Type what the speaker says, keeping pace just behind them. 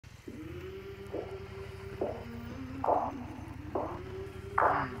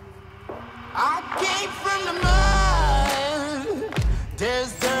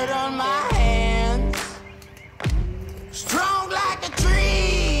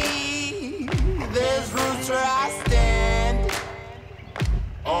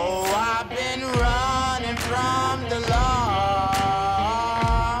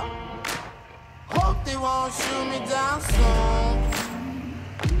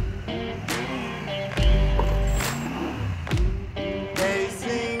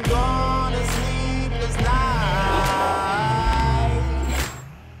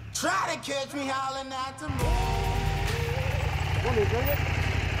I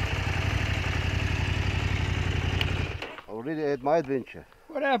already had my adventure.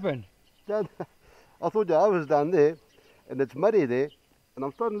 What happened? I thought the house was down there, and it's muddy there, and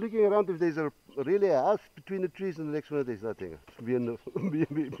I'm starting looking around if there's really a house between the trees, and the next one there's nothing. It's me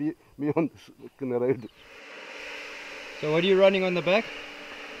on the road. So what are you running on the back?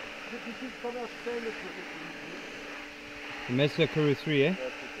 The Mesa Karoo 3, eh?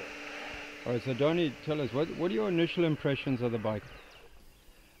 Alright, so Danie, tell us, what are your initial impressions of the bike?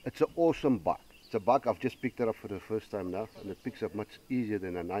 It's an awesome bike. It's a bike I've just picked it up for the first time now, and it picks up much easier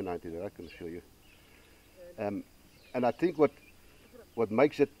than a 990 that I can show you. And I think what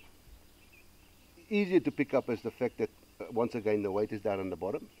makes it easier to pick up is the fact that once again the weight is down on the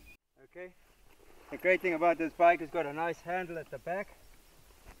bottom. Okay. The great thing about this bike is got a nice handle at the back,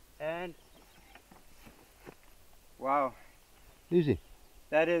 and wow, Easy.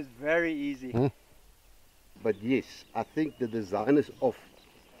 that is very easy. Huh? But yes, I think the designers of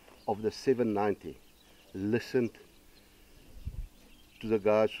the 790 listened to the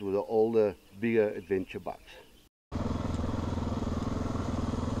guys with the older, bigger adventure bikes.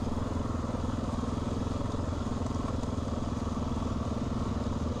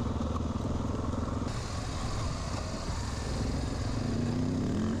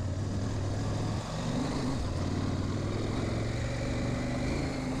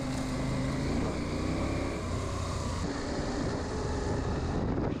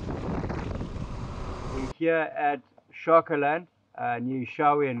 Here at SHAKA Land, near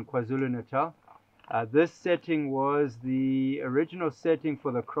Shawi in KwaZulu Natal. This setting was the original setting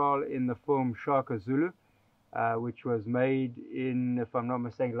for the Kraal in the film SHAKA ZULU, which was made in, if I'm not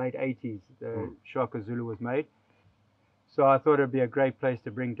mistaken, late 80s. The SHAKA ZULU was made. So I thought it'd be a great place to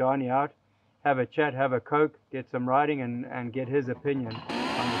bring Danie out, have a chat, have a coke, get some riding, and get his opinion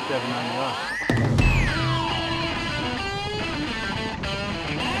on the 790R.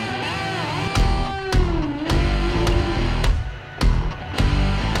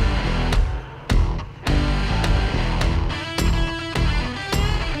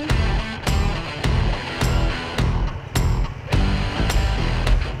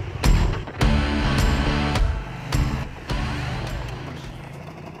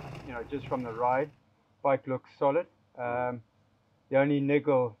 Just from the ride, bike looks solid. The only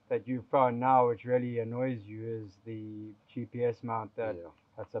niggle that you found now which really annoys you is the GPS mount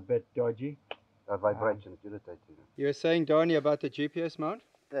that's a bit dodgy. That vibration is irritating. You were saying, Danie, about the GPS mount?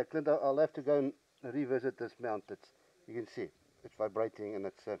 Yeah, Clint, I'll have to go and revisit this mount. You can see it's vibrating, and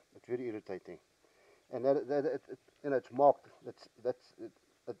it's very irritating. And it's marked. That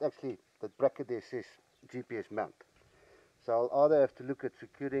actually that bracket there says GPS mount. So I'll either have to look at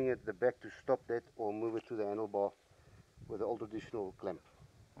securing it the back to stop that, or move it to the handlebar with the old traditional clamp.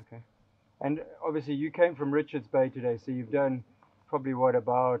 Okay. And obviously you came from Richards Bay today, so you've done probably what,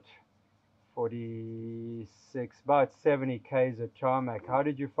 about 46, about 70 k's of tarmac. How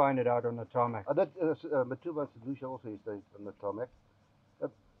did you find it out on the tarmac? I did Matuba and Lucia also used to on the tarmac.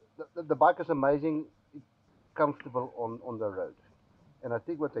 The bike is amazing, comfortable on the road. And I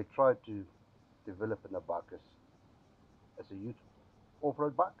think what they tried to develop in the bike is as a youth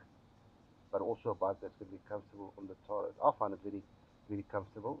off-road bike, but also a bike that's going to be comfortable on the tar road. I find it very, very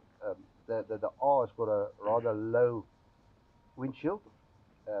comfortable. The R has got a rather low windshield.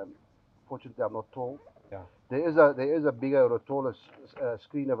 Fortunately, I'm not tall. Yeah. There is a bigger or taller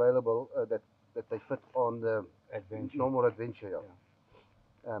screen available that they fit on the normal Adventure.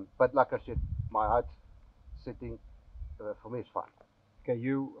 Yeah. But like I said, my height setting for me is fine. Okay,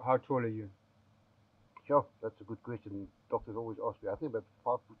 how tall are you? Sure, that's a good question. Doctors always ask me. I think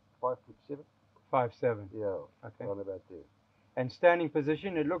about 5'7". 5'7". Yeah, okay. Around about there. And standing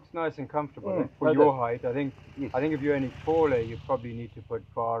position, it looks nice and comfortable for your height. I think if you're any taller, you probably need to put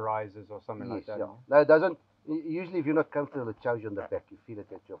bar risers or something like that. Yeah. No, it doesn't. Usually, if you're not comfortable, it shows you on the back. You feel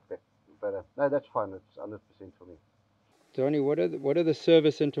it at your back. But no, that's fine. It's 100% for me. Danie, what are the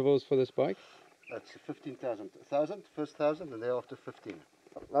service intervals for this bike? That's 15,000. 1,000, first 1,000, and thereafter 15.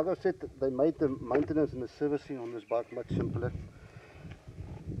 Like I said, they made the maintenance and the servicing on this bike much simpler.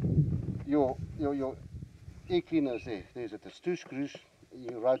 Your air cleaner is there. There's it. There's 2 screws.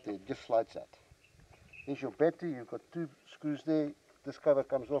 You right there, it just slides out. There's your battery. You've got 2 screws there. This cover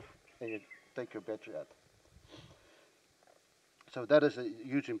comes off, and you take your battery out. So that is a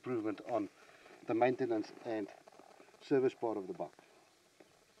huge improvement on the maintenance and service part of the bike.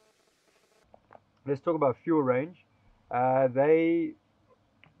 Let's talk about fuel range.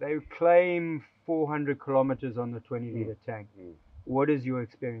 They claim 400 kilometers on the 20-litre tank. What is your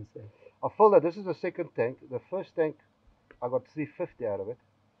experience there? I feel that this is the second tank. The first tank, I got 350 out of it.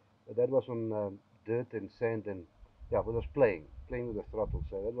 But that was on dirt and sand and Yeah, but it was playing with the throttle,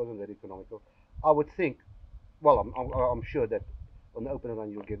 so that wasn't very economical. I would think, well, I'm sure that on the open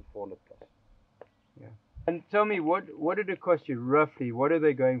run you'll get 400 plus. Yeah. And tell me, what did it cost you roughly? What are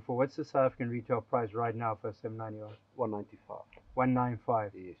they going for? What's the South African retail price right now for a 790R? 195.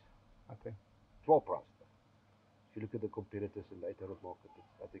 195. Yes. Okay. It's well priced. If you look at the competitors in the 800 market,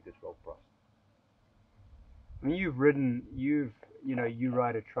 I think it's well priced. I mean, you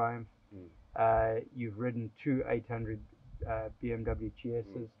ride a Triumph. You've ridden two 800 BMW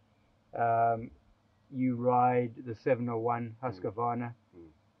GSs. You ride the 701 Husqvarna,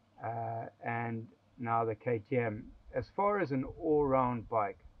 and now the KTM. As far as an all-round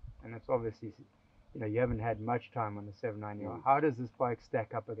bike, and it's obviously, you haven't had much time on the 790R. How does this bike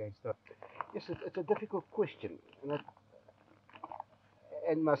stack up against those? Yes, it's a difficult question,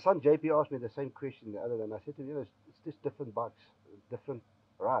 and my son JP asked me the same question the other day, and I said to him, it's just different bikes, different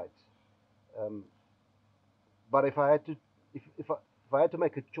rides. But if I had to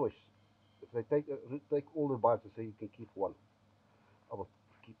make a choice, if they take all the bikes and say you can keep one, I would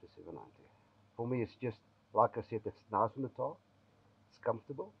keep the 790. For me, it's just like I said, it's nice on the tar, it's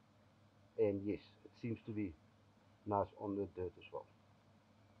comfortable, and yes, it seems to be nice on the dirt as well.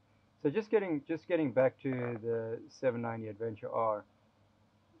 So just getting back to the 790 Adventure R,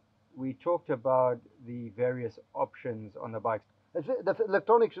 we talked about the various options on the bikes. The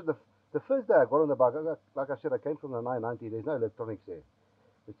electronics, the first day I got on the bike, like I said, I came from the 990, there's no electronics there.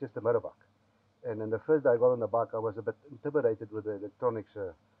 It's just a motorbike. And then the first day I got on the bike, I was a bit intimidated with the electronics.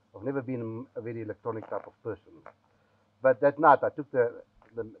 I've never been a very electronic type of person. But that night, I took the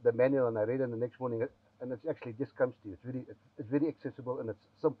manual and I read it the next morning, and it actually just comes to you. It's very accessible and it's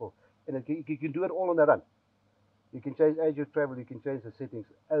simple. And you can do it all on the run. You can change, as you travel, you can change the settings.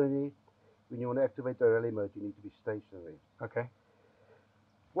 Only when you want to activate the rally mode, you need to be stationary. Okay.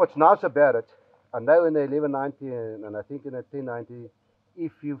 What's nice about it, I know in the 1190 and I think in the 1090,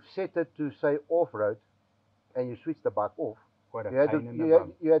 if you've set it to say off-road and you switch the bike off,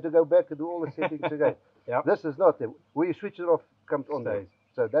 you had to go back and do all the settings again. Yep. This is not there. Where you switch it off, comes on there.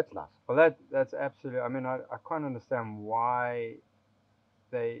 So that's nice. Well, that's absolutely. I mean, I can't understand why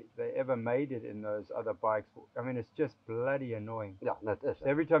they ever made it in those other bikes. I mean, it's just bloody annoying. Yeah, no, it is. So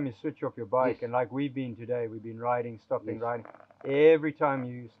every time you switch off your bike, Yes. and like we've been today, we've been riding, stopping, Yes. riding. Every time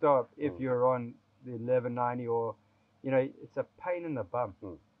you stop, if you're on the 1190 or, it's a pain in the bum.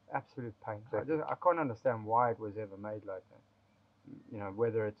 Absolute pain. Exactly. I can't understand why it was ever made like that.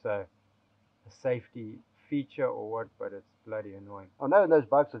 Whether it's a safety feature or what, but it's bloody annoying. I know in those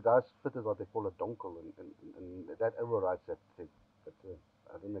bikes the guys fitted what they call a dongle, and that overrides that thing. But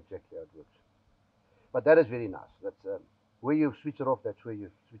I don't know exactly how it works. But that is very nice. That's where you switch it off. That's where you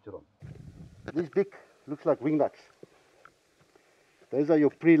switch it on. These big looks like wing nuts. Those are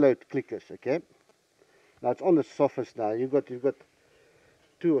your preload clickers. Okay. Now it's on the surface. Now you've got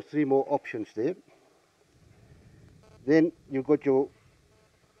 2 or 3 more options there. Then you've got your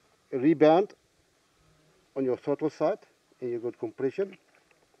rebound on your throttle side, and you've got compression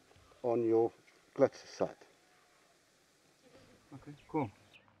on your clutch side. Okay, cool.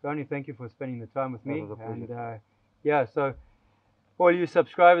 Danie, thank you for spending the time with me. That was a pleasure. And so all you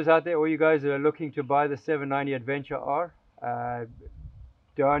subscribers out there, all you guys that are looking to buy the 790 Adventure R,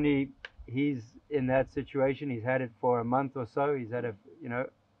 Danie, he's in that situation. He's had it for a month or so. He's had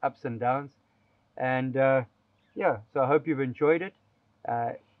ups and downs. And so I hope you've enjoyed it.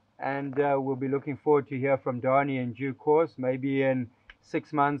 And we'll be looking forward to hear from Danie in due course, maybe in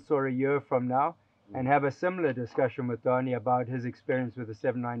 6 months or a year from now, and have a similar discussion with Danie about his experience with the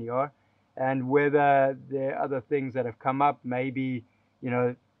 790R and whether there are other things that have come up, maybe,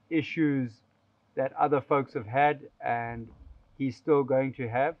 issues that other folks have had and he's still going to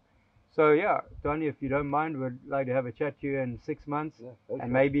have. So Danie, if you don't mind, we'd like to have a chat to you in 6 months, and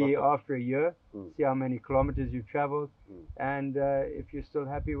maybe after a year, see how many kilometers you've traveled, and if you're still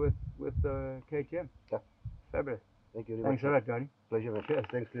happy with the KTM. Yeah. Fabulous. Thank you very Thanks much. a lot, Danie. Pleasure, man. Cheers.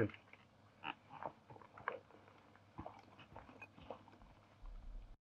 Thanks, Glenn.